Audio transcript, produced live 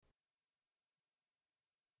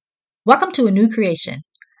Welcome to A New Creation.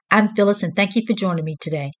 I'm Phyllis and thank you for joining me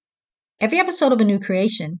today. Every episode of A New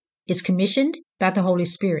Creation is commissioned by the Holy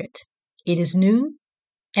Spirit. It is new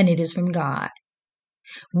and it is from God.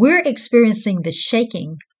 We're experiencing the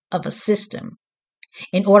shaking of a system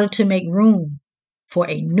in order to make room for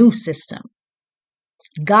a new system.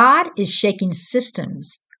 God is shaking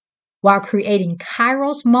systems while creating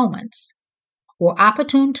kairos moments or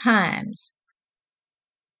opportune times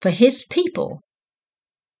for His people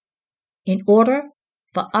in order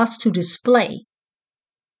for us to display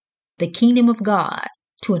the kingdom of God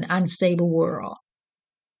to an unstable world.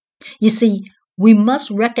 You see, we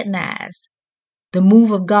must recognize the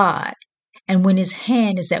move of God and when His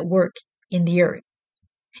hand is at work in the earth.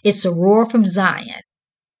 It's a roar from Zion.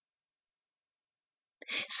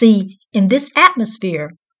 See, in this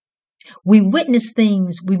atmosphere, we witness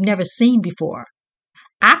things we've never seen before.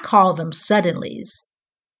 I call them suddenlies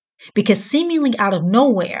because seemingly out of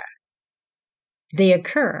nowhere, they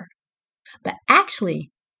occur. But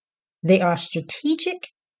actually, they are strategic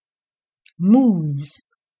moves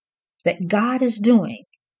that God is doing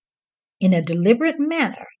in a deliberate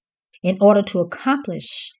manner in order to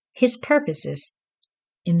accomplish His purposes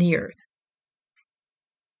in the earth.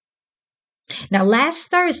 Now,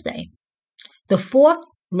 last Thursday, the fourth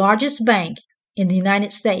largest bank in the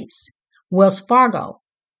United States, Wells Fargo,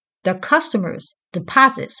 their customers'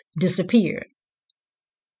 deposits disappeared.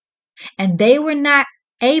 And they were not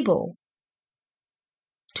able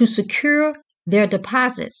to secure their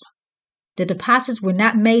deposits. The deposits were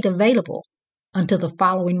not made available until the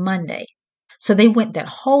following Monday. So they went that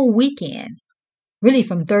whole weekend, really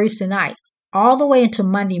from Thursday night, all the way into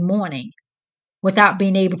Monday morning, without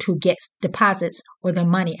being able to get deposits or the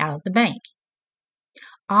money out of the bank.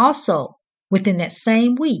 Also, within that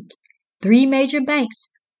same week, 3 major banks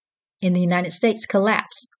in the United States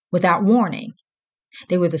collapsed without warning.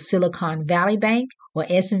 They were the Silicon Valley Bank, or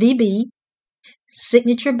SVB,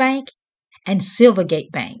 Signature Bank, and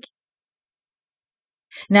Silvergate Bank.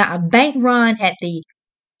 Now, a bank run at the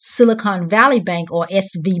Silicon Valley Bank, or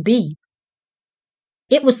SVB,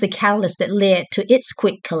 it was the catalyst that led to its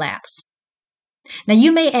quick collapse. Now,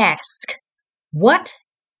 you may ask, what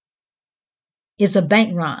is a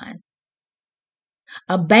bank run?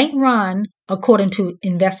 A bank run, according to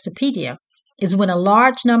Investopedia, is when a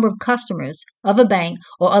large number of customers of a bank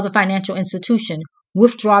or other financial institution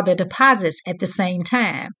withdraw their deposits at the same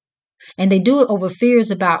time. And they do it over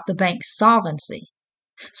fears about the bank's solvency.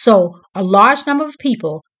 So a large number of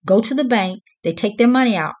people go to the bank, they take their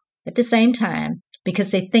money out at the same time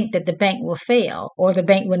because they think that the bank will fail or the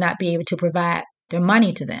bank will not be able to provide their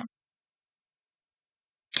money to them.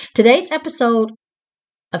 Today's episode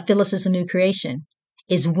of Phyllis is a New Creation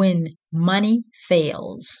is when money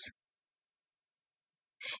fails.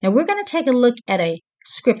 Now we're going to take a look at a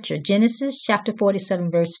scripture, Genesis chapter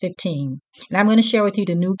 47, verse 15. And I'm going to share with you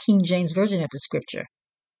the New King James Version of the scripture.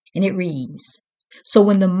 And it reads, "So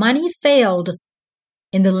when the money failed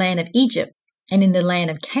in the land of Egypt and in the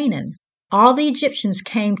land of Canaan, all the Egyptians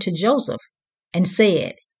came to Joseph and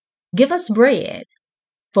said, 'Give us bread,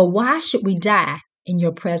 for why should we die in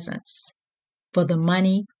your presence? For the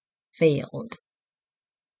money failed.'"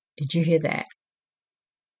 Did you hear that?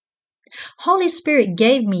 Holy Spirit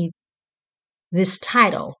gave me this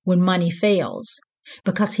title, When Money Fails,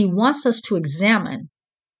 because He wants us to examine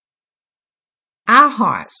our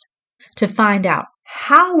hearts to find out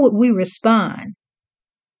how would we respond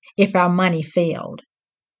if our money failed.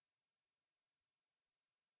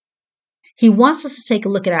 He wants us to take a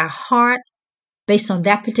look at our heart based on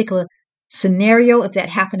that particular scenario, if that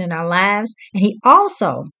happened in our lives. And He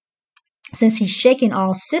also, since He's shaking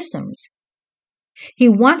all systems, He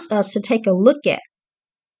wants us to take a look at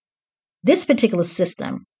this particular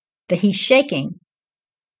system that He's shaking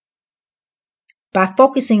by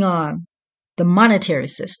focusing on the monetary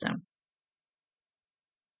system.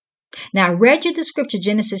 Now, I read you the scripture,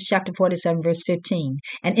 Genesis chapter 47, verse 15.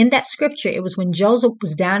 And in that scripture, it was when Joseph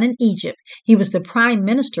was down in Egypt. He was the prime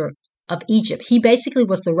minister of Egypt. He basically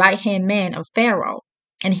was the right-hand man of Pharaoh.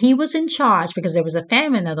 And he was in charge, because there was a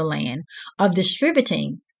famine of the land, of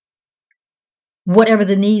distributing whatever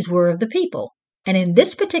the needs were of the people. And in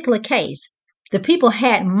this particular case, the people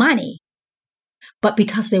had money, but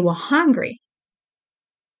because they were hungry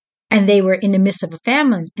and they were in the midst of a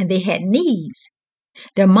famine and they had needs,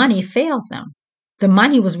 their money failed them. The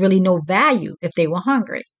money was really no value if they were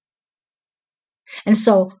hungry. And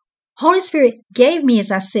so Holy Spirit gave me, as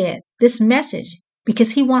I said, this message because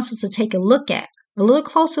He wants us to take a little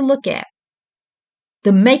closer look at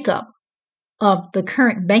the makeup of the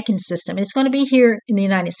current banking system. And it's going to be here in the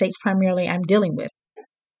United States primarily I'm dealing with.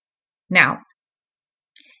 Now,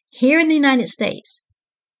 Here in the United States,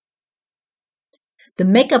 the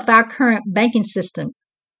makeup of our current banking system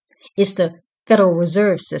is the Federal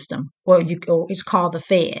Reserve System, or it's called the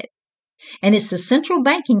Fed. And it's the central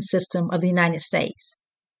banking system of the United States.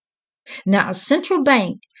 Now, a central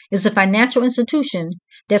bank is a financial institution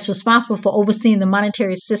that's responsible for overseeing the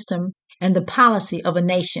monetary system and the policy of a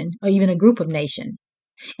nation or even a group of nations.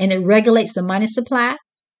 And it regulates the money supply,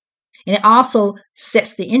 and it also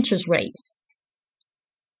sets the interest rates.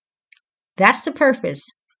 That's the purpose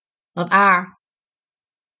of our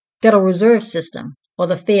Federal Reserve System or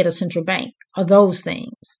the Fed or central bank, or those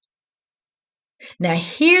things. Now,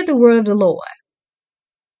 hear the word of the Lord.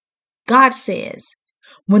 God says,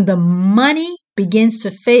 when the money begins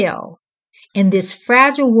to fail in this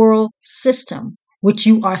fragile world system, which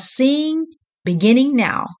you are seeing beginning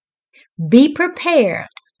now, be prepared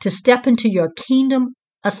to step into your kingdom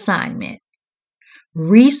assignment.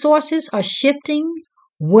 Resources are shifting,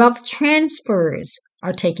 wealth transfers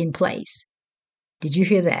are taking place. Did you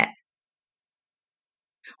hear that?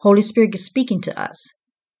 Holy Spirit is speaking to us.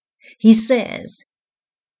 He says,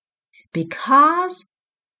 because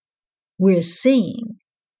we're seeing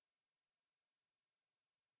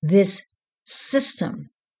this system,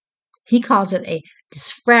 he calls it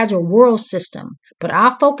this fragile world system, but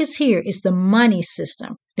our focus here is the money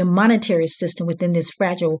system, the monetary system within this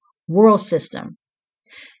fragile world system.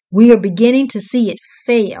 We are beginning to see it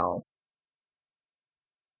fail.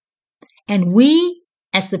 And we,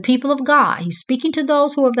 as the people of God, he's speaking to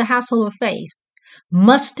those who are of the household of faith,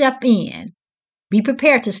 must step in, be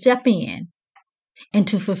prepared to step in and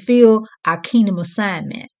to fulfill our kingdom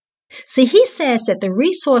assignment. See, he says that the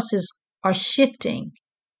resources are shifting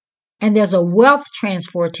and there's a wealth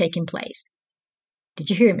transfer taking place. Did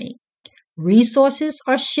you hear me? Resources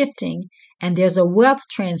are shifting and there's a wealth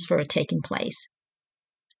transfer taking place.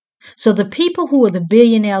 So the people who are the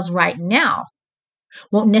billionaires right now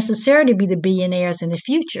won't necessarily be the billionaires in the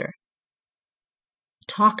future.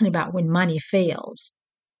 Talking about when money fails.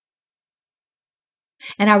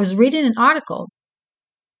 And I was reading an article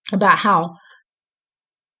about how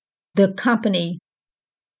the company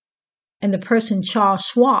and the person Charles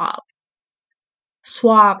Schwab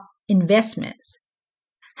Investments,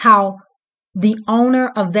 how the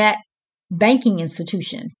owner of that banking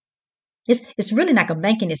institution, it's really like a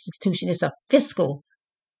banking institution, it's a fiscal,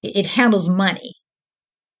 it handles money,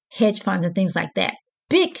 hedge funds and things like that.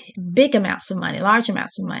 Big amounts of money, large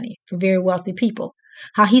amounts of money for very wealthy people.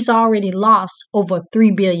 How he's already lost over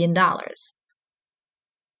 $3 billion.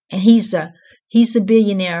 And he's a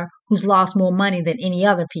billionaire who's lost more money than any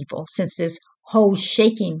other people since this whole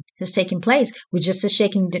shaking has taken place, which just a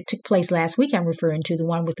shaking that took place last week I'm referring to, the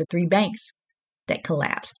one with the 3 banks that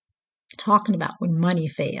collapsed. Talking about when money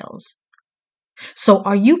fails. So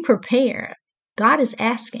are you prepared? God is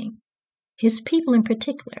asking his people in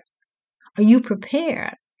particular, are you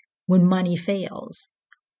prepared when money fails?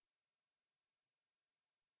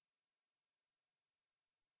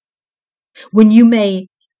 When you may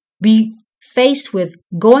be faced with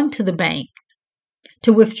going to the bank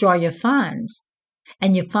to withdraw your funds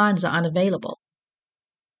and your funds are unavailable.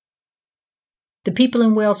 The people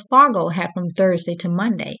in Wells Fargo had from Thursday to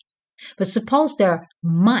Monday. But suppose there are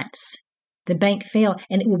months the bank failed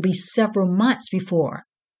and it will be several months before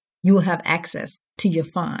you will have access to your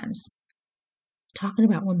funds. Talking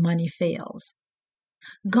about when money fails.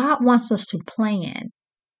 God wants us to plan.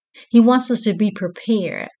 He wants us to be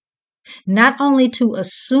prepared, not only to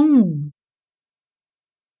assume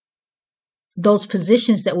those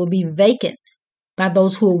positions that will be vacant by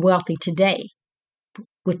those who are wealthy today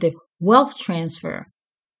with the wealth transfer,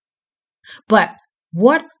 but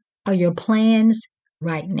what are your plans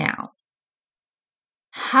right now?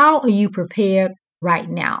 How are you prepared right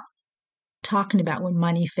now? Talking about when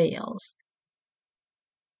money fails.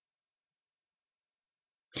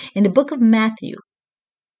 In the book of Matthew,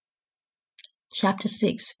 chapter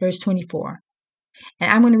 6, verse 24,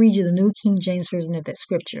 and I'm going to read you the New King James Version of that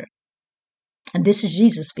scripture. And this is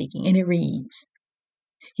Jesus speaking, and it reads,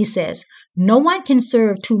 he says, no one can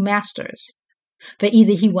serve 2 masters, for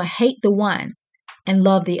either he will hate the one and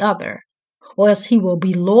love the other, or else he will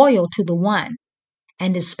be loyal to the one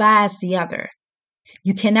and despise the other.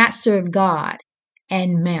 You cannot serve God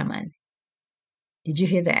and mammon. Did you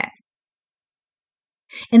hear that?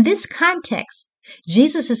 In this context,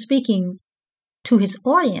 Jesus is speaking to his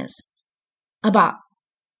audience about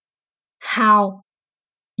how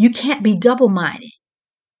you can't be double-minded.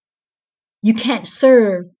 You can't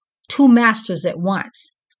serve 2 masters at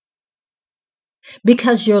once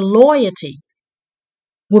because your loyalty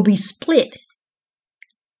will be split.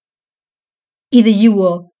 Either you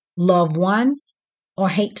will love one or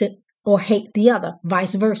hate the other,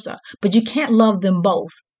 vice versa. But you can't love them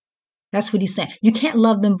both. That's what he's saying. You can't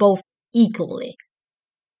love them both equally.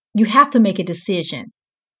 You have to make a decision.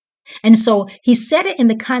 And so he said it in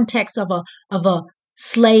the context of a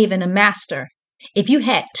slave and a master. If you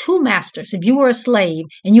had two masters, if you were a slave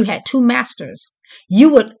and you had two masters,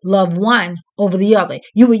 you would love one over the other.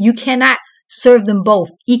 You cannot serve them both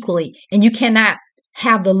equally, and you cannot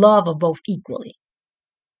have the love of both equally.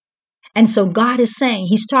 And so God is saying,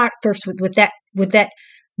 he started first with that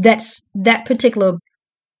particular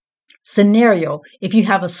scenario. If you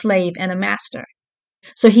have a slave and a master,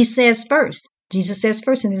 so he says first, Jesus says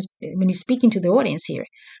first when he's speaking to the audience here,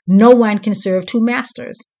 no one can serve two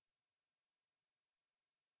masters.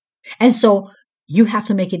 And so you have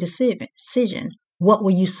to make a decision. What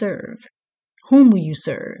will you serve? Whom will you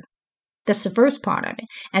serve? That's the first part of it.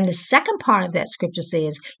 And the second part of that scripture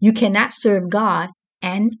says you cannot serve God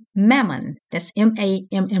and mammon. That's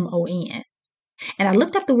Mammon. And I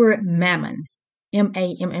looked up the word mammon,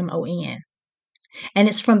 Mammon. And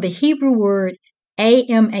it's from the Hebrew word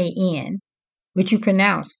Aman, which you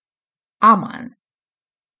pronounce Aman.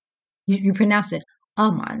 You pronounce it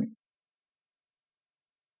Aman.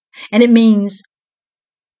 And it means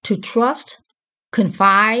to trust,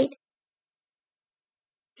 confide,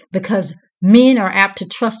 because men are apt to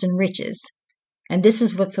trust in riches. And this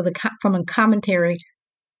is what from a commentary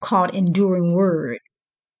called Enduring Word.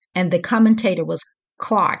 And the commentator was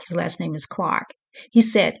Clark. His last name is Clark. He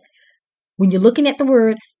said, when you're looking at the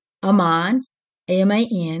word Aman,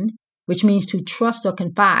 Aman, which means to trust or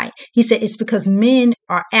confide, he said it's because men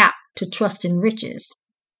are apt to trust in riches.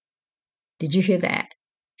 Did you hear that?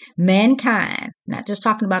 Mankind, not just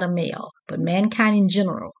talking about a male, but mankind in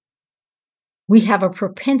general, we have a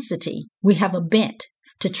propensity, we have a bent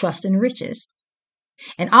to trust in riches.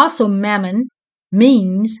 And also mammon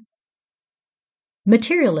means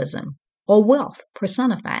materialism or wealth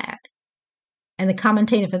personified. And the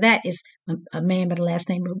commentator for that is a man by the last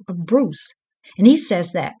name of Bruce. And he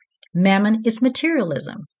says that mammon is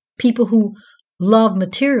materialism. People who love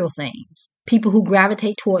material things, people who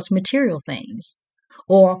gravitate towards material things,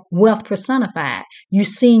 or wealth personified. You've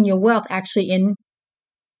seen your wealth actually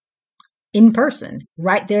in person,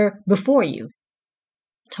 right there before you.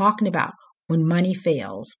 Talking about when money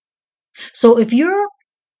fails. So if you're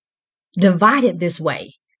divided this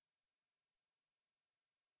way,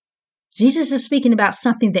 Jesus is speaking about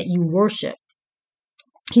something that you worship.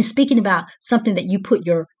 He's speaking about something that you put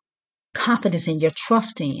your confidence in, your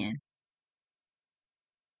trust in.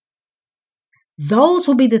 Those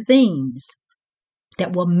will be the things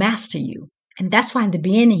that will master you. And that's why in the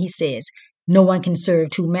beginning he says, no one can serve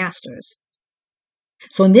two masters.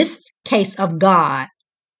 So in this case of God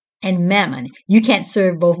and mammon, you can't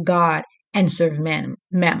serve both God and serve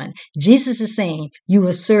mammon. Jesus is saying you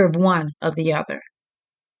will serve one or the other.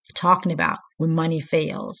 Talking about when money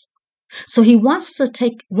fails. So he wants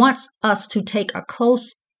us to take a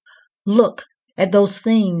close look at those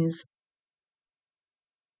things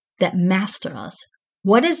that master us.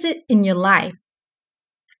 What is it in your life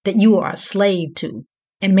that you are a slave to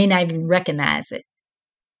and may not even recognize it?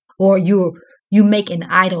 Or you make an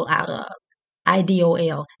idol out of,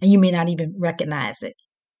 IDOL, and you may not even recognize it.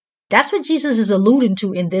 That's what Jesus is alluding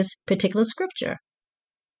to in this particular scripture.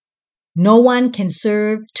 No one can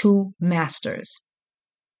serve two masters.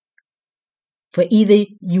 For either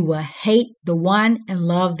you will hate the one and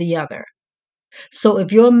love the other. So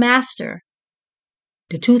if your master,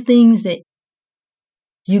 the two things that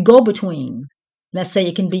you go between, let's say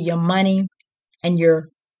it can be your money and your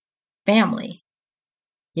family,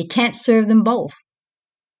 you can't serve them both.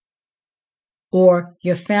 Or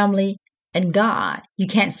your family and God, you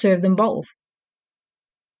can't serve them both.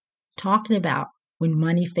 Talking about when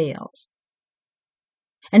money fails.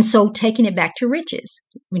 And so taking it back to riches,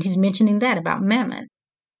 when he's mentioning that about mammon.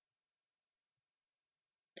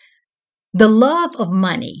 The love of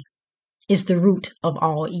money is the root of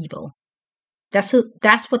all evil. That's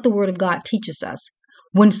what the Word of God teaches us.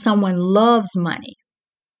 When someone loves money,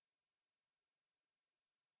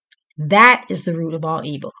 that is the root of all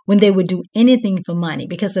evil. When they would do anything for money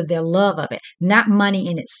because of their love of it. Not money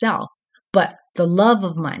in itself, but the love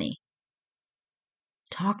of money.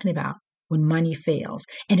 Talking about when money fails.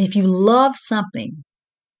 And if you love something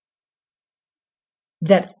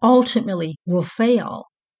that ultimately will fail,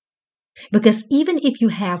 because even if you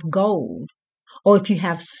have gold, or if you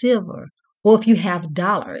have silver, or if you have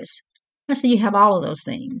dollars, let's say you have all of those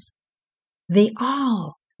things, they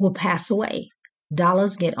all will pass away.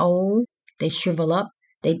 Dollars get old, they shrivel up,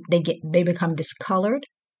 they become discolored.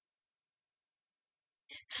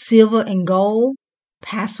 Silver and gold,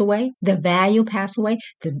 pass away, their value pass away,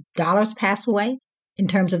 the dollars pass away in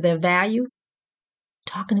terms of their value.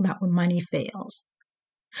 Talking about when money fails.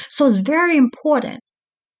 So it's very important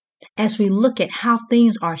as we look at how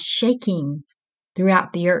things are shaking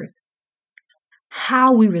throughout the earth,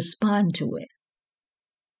 how we respond to it.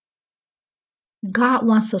 God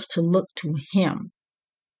wants us to look to Him.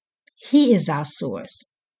 He is our source.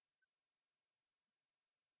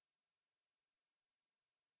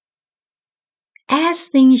 As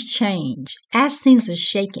things change, as things are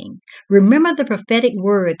shaking, remember the prophetic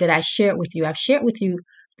word that I shared with you. I've shared with you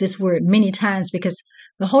this word many times because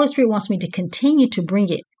the Holy Spirit wants me to continue to bring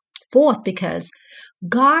it forth, because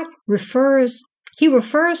God refers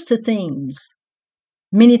to things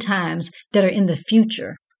many times that are in the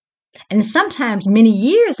future, and sometimes many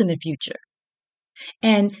years in the future.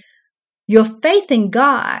 And your faith in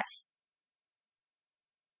God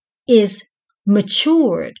is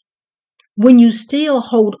matured when you still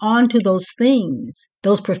hold on to those things,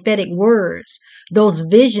 those prophetic words, those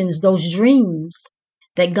visions, those dreams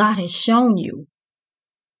that God has shown you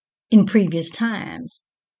in previous times.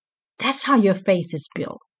 That's how your faith is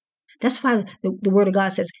built. That's why the Word of God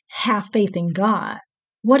says, have faith in God.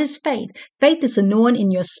 What is faith? Faith is knowing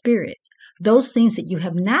in your spirit those things that you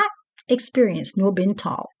have not experienced nor been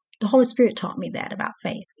taught. The Holy Spirit taught me that about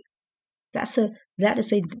faith. That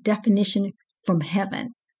is a definition from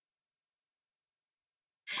heaven.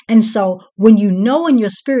 And so when you know in your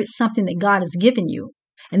spirit something that God has given you,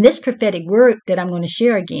 and this prophetic word that I'm going to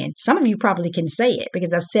share again, some of you probably can say it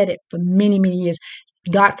because I've said it for many, many years.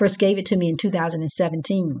 God first gave it to me in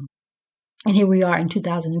 2017. And here we are in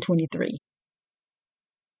 2023.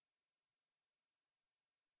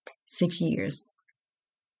 6 years.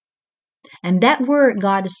 And that word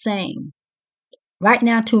God is saying right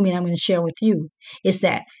now to me, and I'm going to share with you, is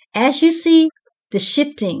that as you see the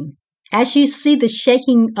shifting, as you see the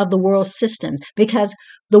shaking of the world systems, because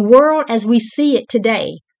the world as we see it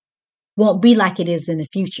today won't be like it is in the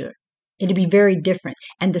future. It'll be very different.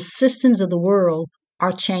 And the systems of the world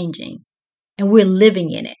are changing, and we're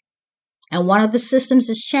living in it. And one of the systems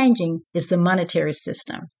that's changing is the monetary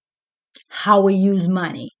system, how we use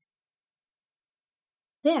money.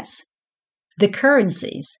 Yes, the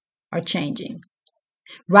currencies are changing.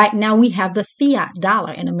 Right now, we have the fiat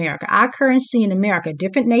dollar in America. Our currency in America,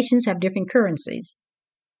 different nations have different currencies.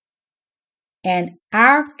 And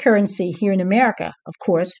our currency here in America, of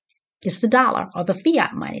course, is the dollar, or the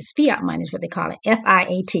fiat money. Fiat money is what they call it,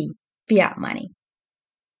 F-I-A-T, fiat money.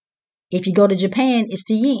 If you go to Japan, it's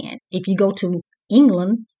the yen. If you go to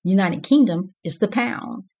England, United Kingdom, it's the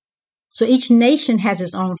pound. So each nation has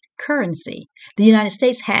its own currency. The United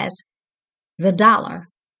States has the dollar,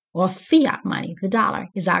 or fiat money. The dollar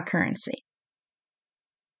is our currency.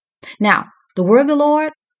 Now, the word of the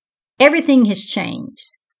Lord, everything has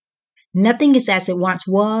changed. Nothing is as it once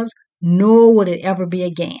was, nor will it ever be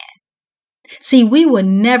again. See, we will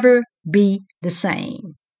never be the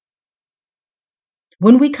same.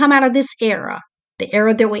 When we come out of this era, the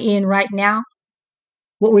era that we're in right now,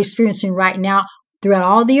 what we're experiencing right now throughout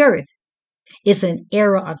all the earth, is an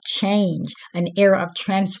era of change, an era of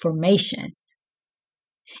transformation.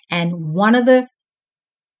 And one of the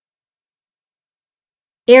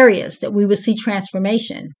areas that we will see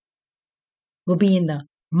transformation will be in the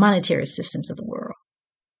monetary systems of the world,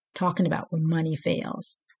 talking about when money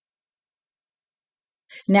fails.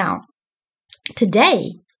 Now,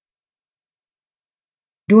 today,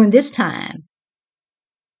 during this time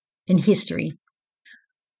in history,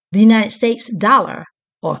 the United States dollar,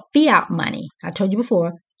 or fiat money, I told you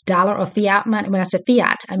before, dollar or fiat money. When I said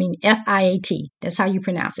fiat, I mean F-I-A-T. That's how you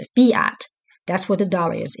pronounce it. Fiat. That's what the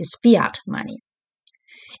dollar is. It's fiat money.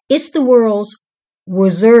 It's the world's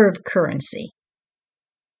reserve currency.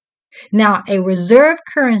 Now, a reserve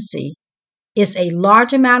currency is a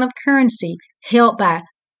large amount of currency held by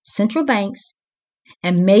central banks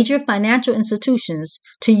and major financial institutions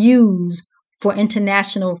to use for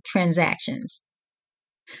international transactions.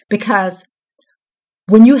 Because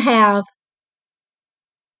when you have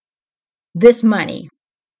this money,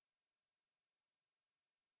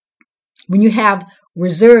 when you have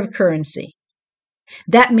reserve currency,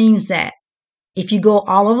 that means that if you go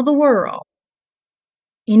all over the world,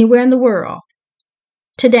 anywhere in the world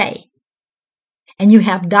today, and you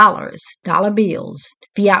have dollars, dollar bills,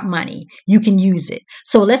 fiat money, you can use it.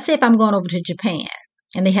 So let's say if I'm going over to Japan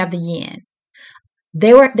and they have the yen,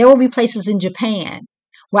 there will be places in Japan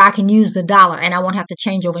where I can use the dollar and I won't have to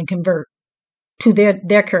change over and convert to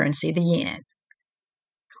their currency, the yen.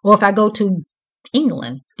 Or if I go to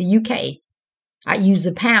England, the UK, I use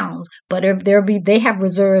the pounds, but they have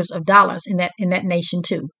reserves of dollars in that nation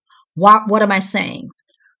too. What am I saying?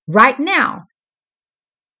 right now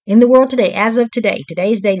in the world today, as of today,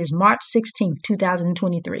 today's date is March 16th,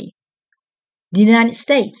 2023. The United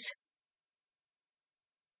States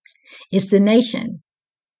is the nation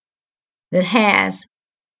that has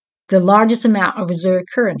the largest amount of reserve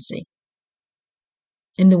currency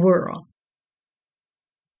in the world.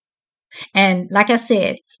 And like I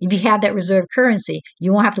said, if you have that reserve currency,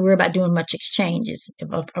 you won't have to worry about doing much exchanges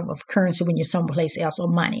of currency when you're someplace else, or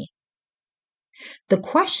money. The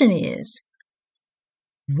question is,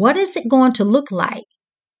 what is it going to look like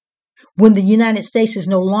when the United States is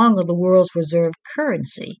no longer the world's reserve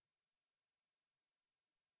currency?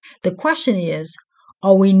 The question is,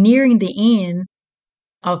 are we nearing the end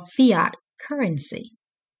of fiat currency?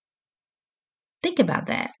 Think about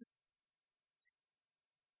that.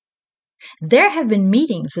 There have been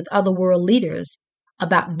meetings with other world leaders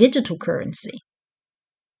about digital currency.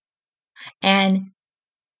 And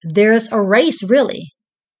there's a race, really,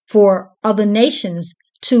 for other nations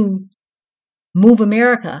to move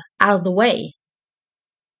America out of the way.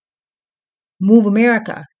 Move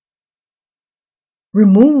America out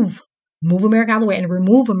of the way, and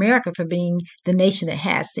remove America from being the nation that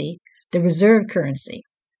has the reserve currency.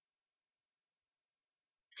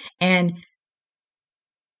 And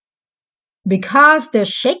because they're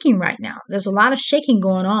shaking right now, there's a lot of shaking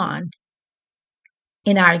going on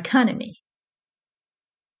in our economy.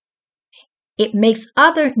 It makes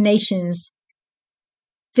other nations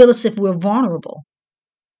feel as if we're vulnerable.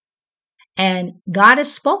 And God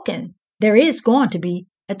has spoken. There is going to be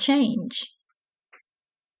a change.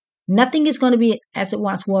 Nothing is going to be as it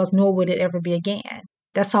once was, nor would it ever be again.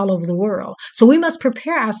 That's all over the world. So we must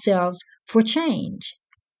prepare ourselves for change.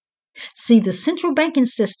 See, the central banking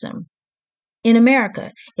system in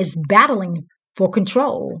America is battling for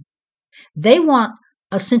control. They want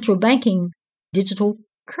a central banking digital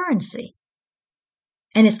currency.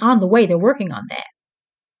 And it's on the way. They're working on that.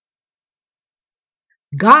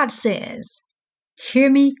 God says, hear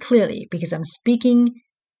me clearly, because I'm speaking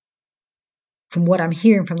from what I'm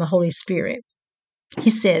hearing from the Holy Spirit. He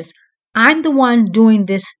says, I'm the one doing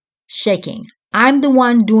this shaking. I'm the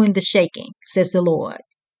one doing the shaking, says the Lord.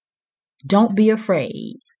 Don't be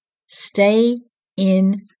afraid. Stay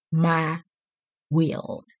in my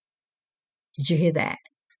will. Did you hear that?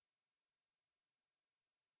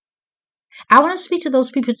 I want to speak to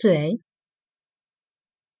those people today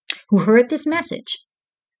who heard this message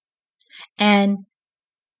and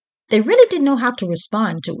they really didn't know how to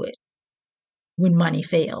respond to it when money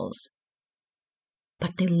fails.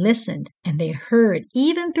 But they listened and they heard,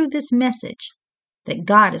 even through this message, that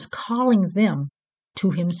God is calling them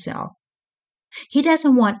to himself. He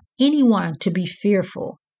doesn't want anyone to be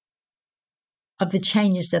fearful of the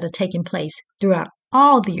changes that are taking place throughout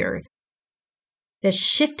all the earth. There's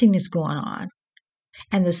shifting is going on,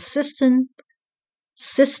 and the systems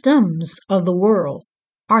of the world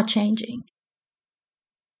are changing.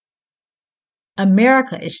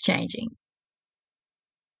 America is changing.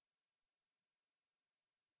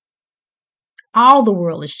 All the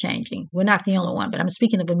world is changing. We're not the only one, but I'm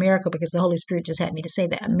speaking of America because the Holy Spirit just had me to say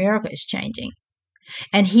that America is changing.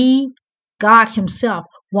 And God himself,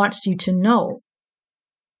 wants you to know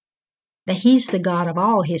that he's the God of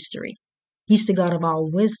all history. He's the God of all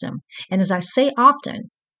wisdom. And as I say often,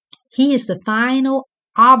 he is the final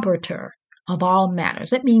arbiter of all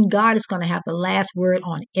matters. That means God is going to have the last word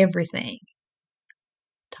on everything.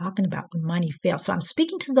 Talking about when money fails. So I'm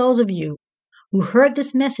speaking to those of you who heard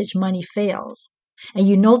this message, money fails. And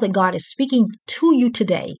you know that God is speaking to you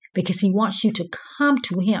today because he wants you to come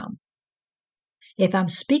to him. If I'm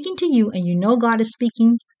speaking to you and you know God is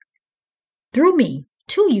speaking through me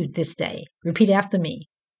to you this day, repeat after me.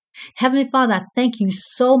 Heavenly Father, I thank you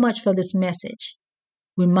so much for this message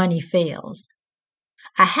when money fails.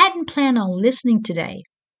 I hadn't planned on listening today,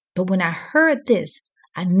 but when I heard this,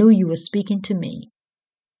 I knew you were speaking to me.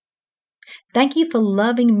 Thank you for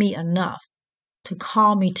loving me enough to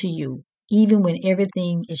call me to you, even when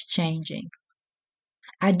everything is changing.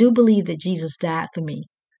 I do believe that Jesus died for me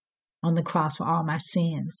on the cross for all my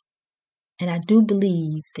sins. And I do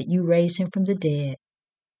believe that you raised him from the dead.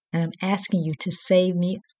 And I'm asking you to save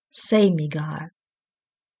me, God.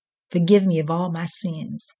 Forgive me of all my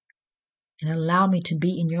sins and allow me to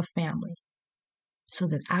be in your family so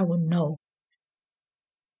that I will know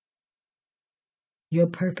your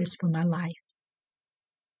purpose for my life.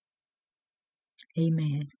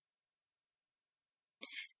 Amen.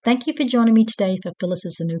 Thank you for joining me today for Phyllis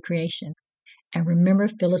is a New Creation. And remember,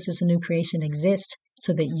 Phyllis is a New Creation exists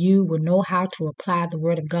so that you will know how to apply the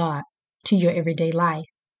Word of God to your everyday life.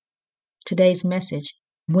 Today's message,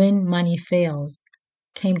 When Money Fails,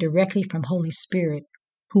 came directly from Holy Spirit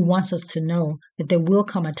who wants us to know that there will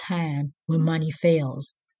come a time when money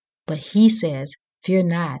fails. But he says, fear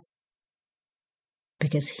not,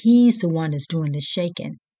 because he's the one that's doing the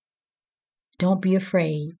shaking. Don't be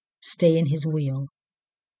afraid. Stay in his will.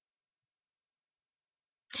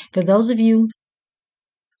 For those of you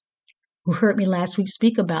who heard me last week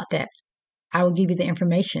speak about that, I will give you the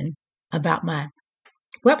information about my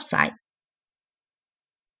website.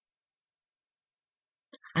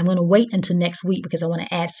 I'm going to wait until next week because I want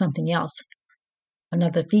to add something else,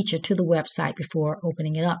 another feature to the website before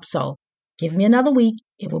opening it up. So give me another week.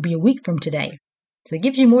 It will be a week from today. So it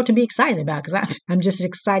gives you more to be excited about because I'm just as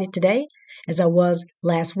excited today as I was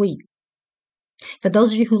last week. For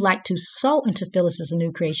those of you who like to sow into Phyllis'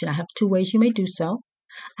 New Creation, I have two ways you may do so.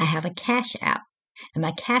 I have a Cash App, and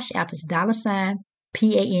my Cash App is $PANEWC.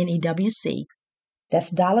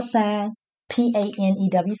 That's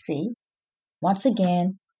 $PANEWC. Once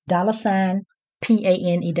again,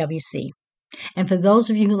 $PANEWC. And for those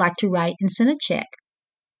of you who like to write and send a check,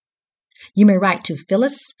 you may write to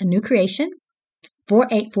Phyllis, A New Creation,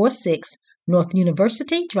 4846 North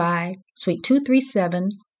University Drive, Suite 237,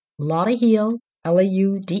 Lauderhill,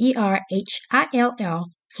 LAUDERHILL,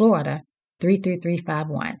 Florida,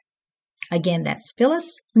 33351. Again, that's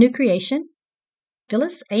Phyllis, New Creation,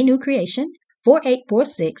 Phyllis, A New Creation,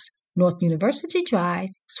 4846 North University Drive,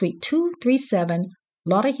 Suite 237,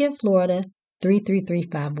 Lauderhill, Florida,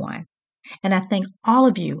 33351. And I thank all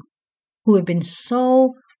of you who have been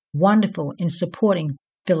so wonderful in supporting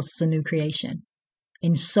Phyllis' New Creation,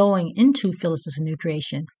 in sowing into Phyllis' New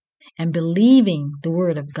Creation, and believing the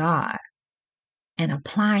Word of God and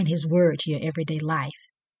applying His Word to your everyday life.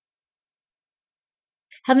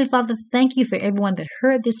 Heavenly Father, thank you for everyone that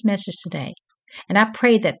heard this message today. And I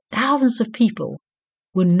pray that thousands of people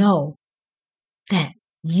will know that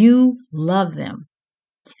you love them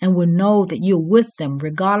and will know that you're with them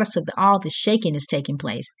regardless of all the shaking that's taking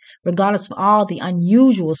place, regardless of all the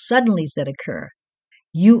unusual suddenlies that occur.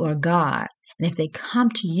 You are God. And if they come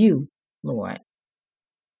to you, Lord,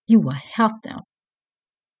 you will help them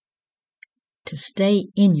to stay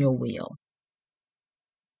in your will.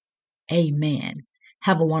 Amen.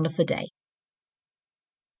 Have a wonderful day.